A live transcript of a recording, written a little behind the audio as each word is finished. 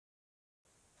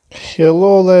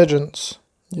Hello legends,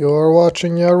 you're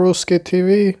watching Yaruski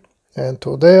TV and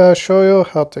today I show you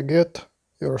how to get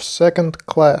your second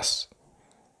class.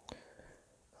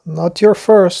 Not your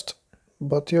first,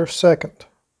 but your second.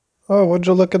 Oh, would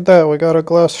you look at that, we got a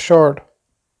glass shard.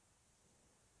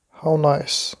 How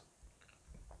nice.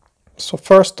 So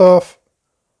first off,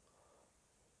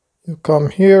 you come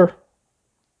here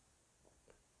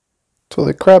to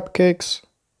the crab cakes,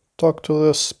 talk to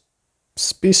this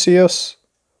species.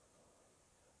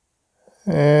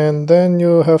 And then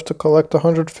you have to collect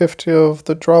 150 of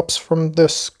the drops from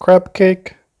this crab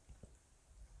cake,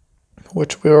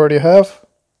 which we already have.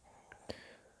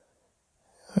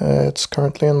 It's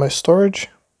currently in my storage.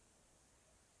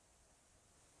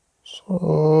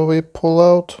 So we pull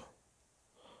out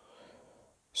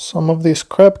some of these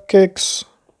crab cakes,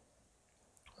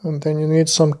 and then you need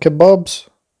some kebabs,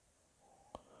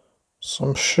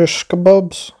 some shish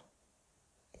kebabs,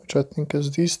 which I think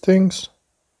is these things.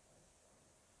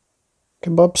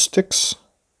 Kebab sticks.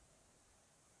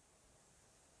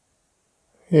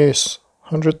 Yes,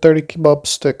 130 kebab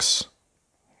sticks.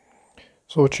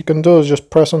 So what you can do is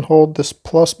just press and hold this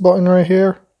plus button right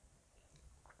here.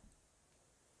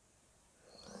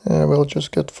 And we'll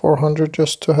just get 400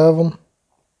 just to have them.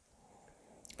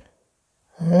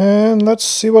 And let's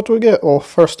see what we get. Well,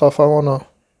 first off, I wanna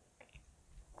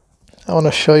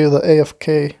show you the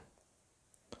AFK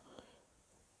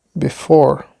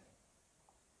before.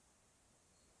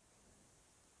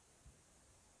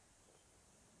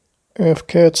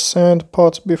 AFK at sand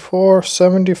pots before,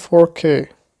 74k.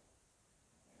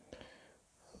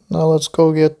 Now let's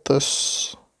go get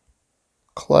this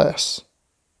class.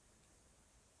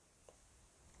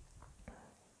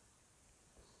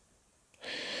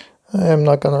 I am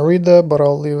not gonna read that, but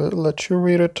I'll let you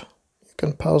read it. You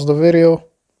can pause the video.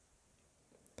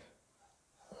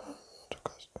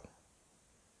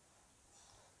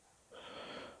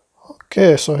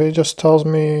 Okay, so he just tells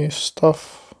me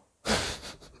stuff.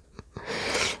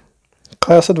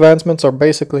 Class advancements are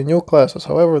basically new classes,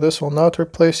 however this will not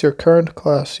replace your current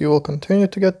class. You will continue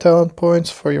to get talent points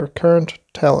for your current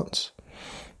talents.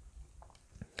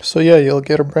 So yeah, you'll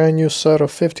get a brand new set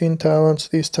of 15 talents.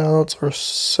 These talents are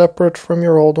separate from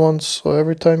your old ones, so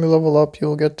every time you level up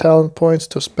you'll get talent points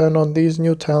to spend on these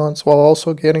new talents while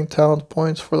also getting talent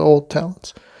points for the old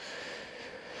talents.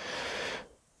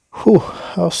 Whew,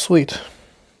 how sweet.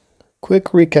 Quick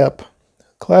recap.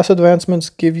 Class advancements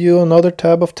give you another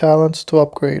tab of talents to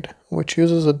upgrade, which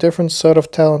uses a different set of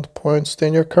talent points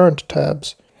than your current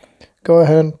tabs. Go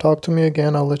ahead and talk to me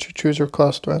again, I'll let you choose your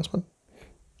class advancement.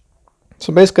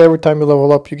 So basically every time you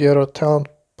level up you get a talent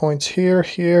points here,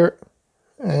 here,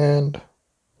 and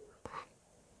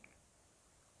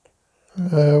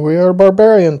we are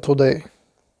Barbarian today.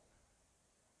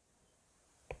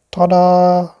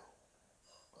 Ta-da!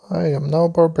 I am now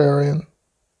Barbarian.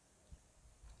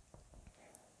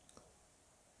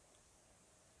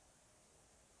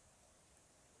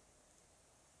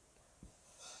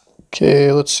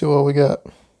 Okay, let's see what we got.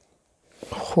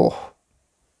 Oh.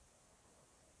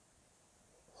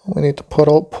 We need to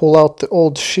pull out the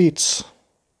old sheets.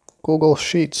 Google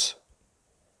Sheets.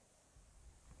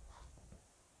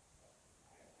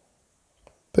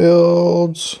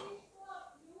 Builds.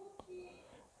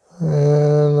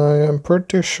 And I am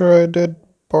pretty sure I did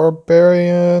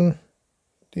Barbarian.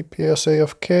 DPS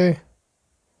AFK.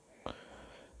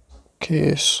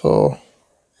 Okay, so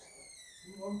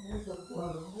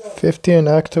 50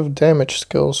 inactive damage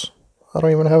skills. I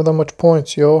don't even have that much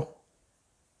points, yo.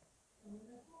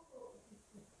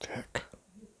 Heck.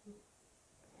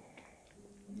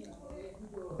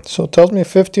 So it tells me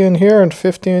 50 in here and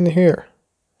 50 in here.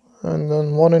 And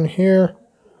then 1 in here.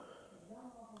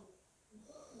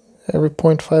 Every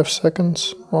 0.5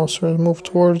 seconds, monsters move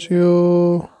towards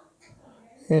you.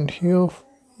 And heal.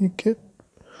 You get.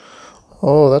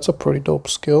 Oh, that's a pretty dope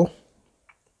skill.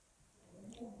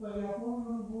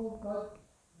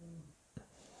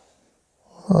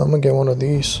 I'm gonna get one of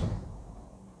these.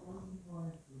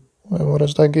 Wait, what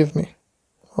does that give me?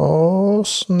 Oh,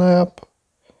 snap.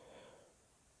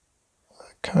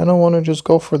 I kinda wanna just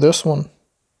go for this one.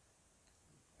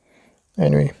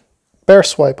 Anyway. Bear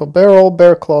Swipe. A barrel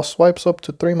bear claw swipes up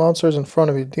to 3 monsters in front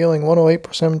of you, dealing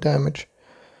 108% damage.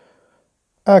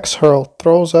 Axe Hurl.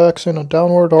 Throws axe in a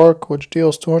downward arc, which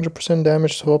deals 200%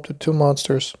 damage to up to 2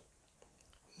 monsters.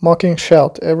 Mocking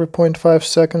Shout. Every 0.5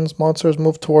 seconds, monsters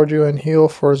move toward you and heal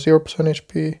for 0%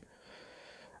 HP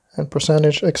and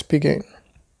percentage XP gain.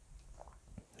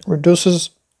 Reduces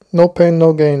no pain,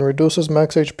 no gain. Reduces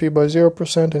max HP by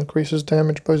 0%, increases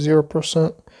damage by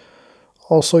 0%.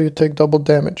 Also, you take double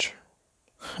damage.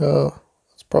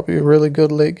 That's probably really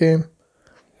good late game.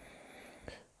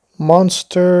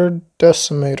 Monster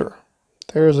Decimator.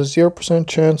 There is a 0%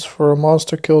 chance for a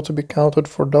monster kill to be counted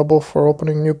for double for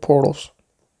opening new portals.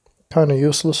 Kinda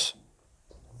useless.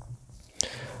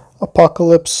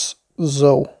 Apocalypse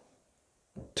Zoe.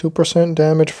 2%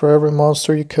 damage for every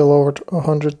monster you kill over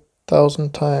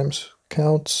 100,000 times.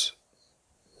 Counts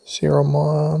 0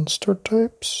 monster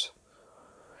types.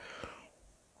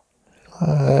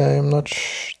 I'm not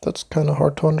that's kinda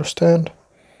hard to understand.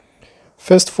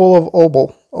 Fistful of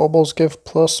Obol. Obols give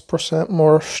 +%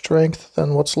 more strength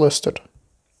than what's listed.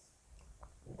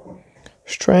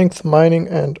 Strength, Mining,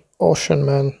 and Ocean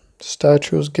Man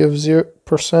statues give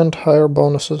 0% higher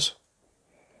bonuses.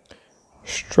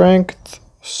 Strength,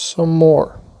 some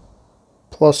more.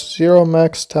 +0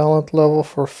 max talent level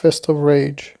for Fist of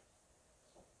Rage.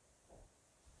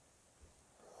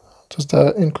 Does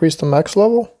that increase the max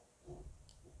level?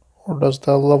 Or does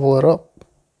that level it up?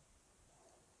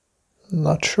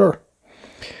 Not sure.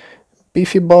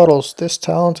 Beefy Bottles. This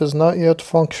talent is not yet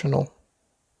functional.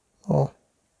 Oh.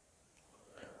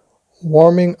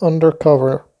 Warming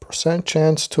Undercover. %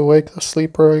 chance to wake the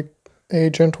sleeper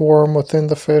agent worm within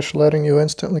the fish, letting you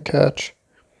instantly catch.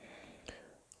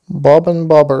 Bob and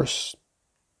Bobbers.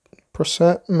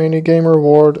 % minigame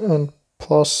reward and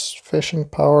plus fishing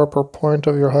power per point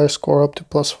of your high score up to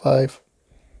 +5.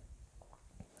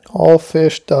 All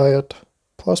fish diet.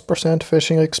 +%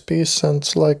 fishing XP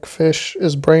since like fish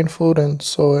is brain food, and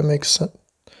so it makes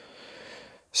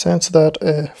sense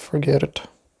that forget it.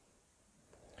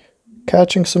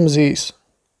 Catching some Z's.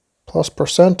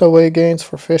 +% away gains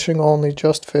for fishing only,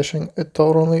 just fishing. It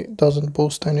totally doesn't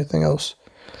boost anything else.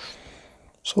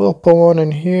 So we'll put one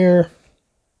in here.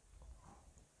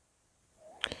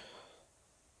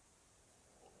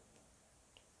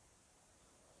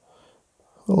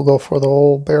 We'll go for the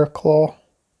old bear claw.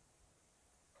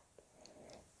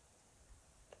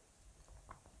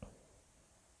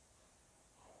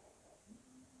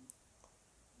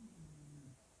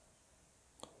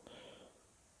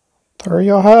 There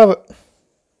you have it.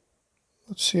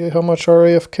 Let's see how much our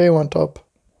AFK went up.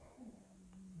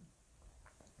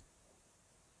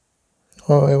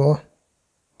 Oh, wait, what?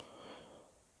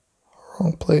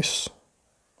 Wrong place.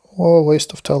 What a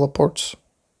waste of teleports.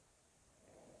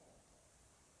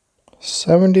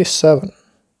 77.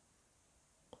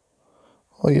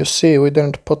 Well, you see, we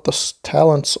didn't put the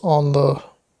talents on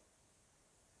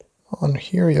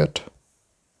here yet.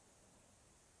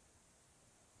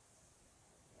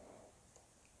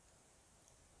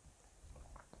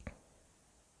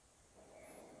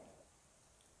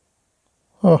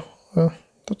 Oh, well,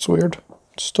 that's weird.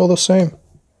 It's still the same.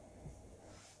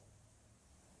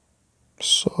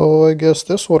 So I guess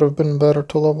this would have been better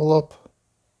to level up.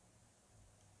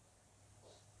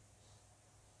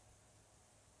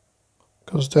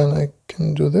 Because then I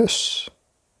can do this.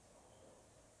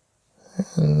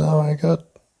 And now I got...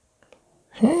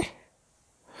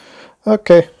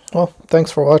 Okay, well, thanks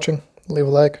for watching. Leave a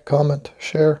like, comment,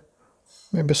 share,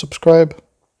 maybe subscribe.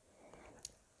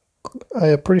 I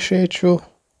appreciate you.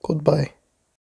 Goodbye.